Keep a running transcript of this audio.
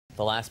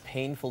The last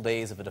painful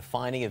days of a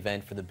defining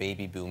event for the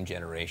baby boom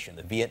generation,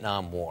 the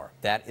Vietnam War.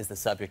 That is the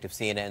subject of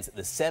CNN's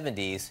The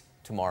 70s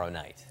tomorrow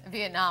night.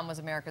 Vietnam was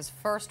America's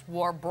first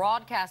war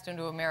broadcast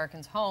into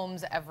Americans'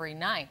 homes every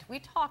night. We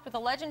talked with a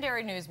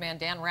legendary newsman,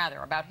 Dan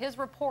Rather, about his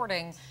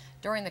reporting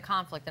during the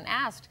conflict and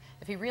asked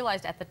if he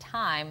realized at the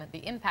time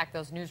the impact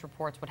those news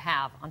reports would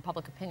have on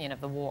public opinion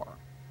of the war.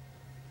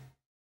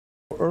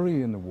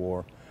 Early in the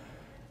war,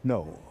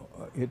 no,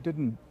 it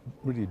didn't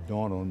really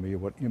dawn on me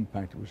what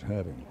impact it was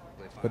having.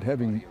 But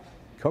having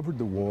covered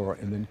the war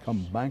and then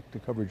come back to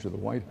coverage of the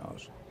White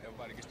House,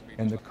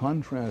 and the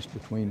contrast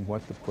between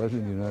what the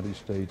President of the United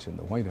States and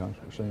the White House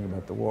were saying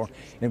about the war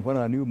and what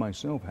I knew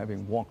myself,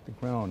 having walked the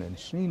ground and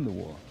seen the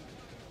war,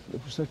 there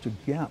was such a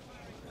gap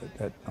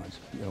that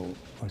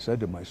I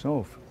said to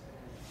myself,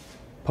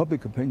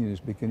 public opinion is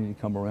beginning to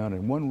come around,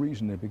 and one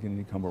reason they're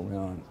beginning to come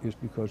around is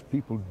because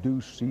people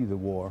do see the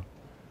war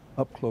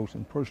up close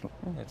and personal.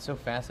 It's so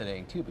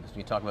fascinating, too, because when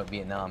you talk about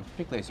Vietnam,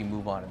 particularly as you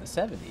move on in the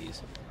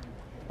 70s,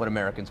 what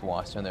Americans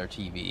watched on their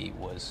TV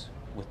was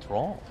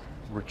withdrawal,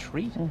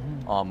 retreat,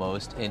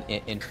 almost,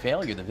 and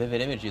failure. The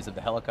vivid images of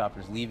the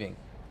helicopters leaving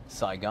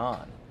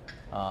Saigon.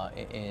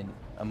 And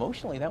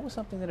emotionally, that was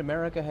something that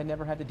America had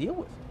never had to deal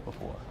with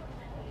before.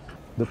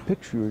 The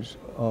pictures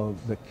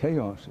of the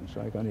chaos in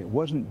Saigon, it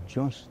wasn't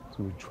just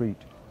the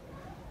retreat.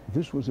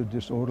 This was a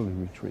disorderly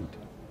retreat.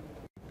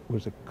 It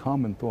was a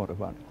common thought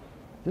about,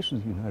 this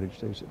is the United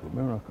States of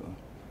America.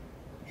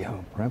 Yeah,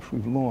 perhaps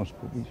we've lost,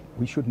 but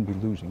we shouldn't be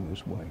losing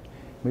this way.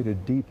 It made a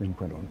deep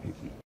imprint on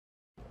people.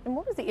 And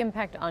what was the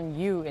impact on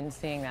you in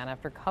seeing that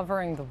after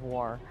covering the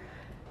war?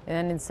 And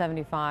then in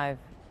 '75,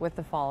 with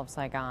the fall of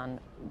Saigon,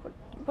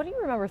 what do you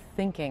remember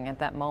thinking at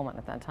that moment,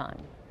 at that time?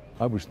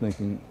 I was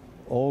thinking,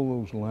 all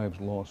those lives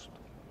lost,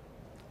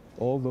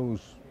 all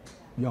those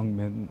young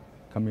men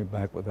coming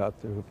back without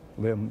their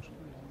limbs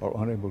or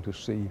unable to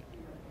see,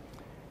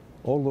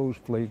 all those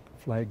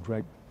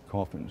flag-draped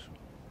coffins,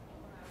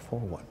 for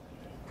what?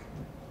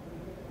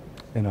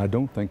 And I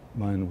don't think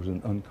mine was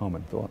an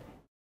uncommon thought.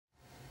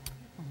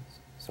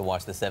 So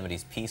watch the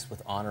 70s Peace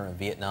with Honor in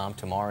Vietnam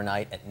tomorrow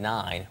night at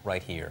 9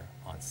 right here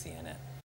on CNN.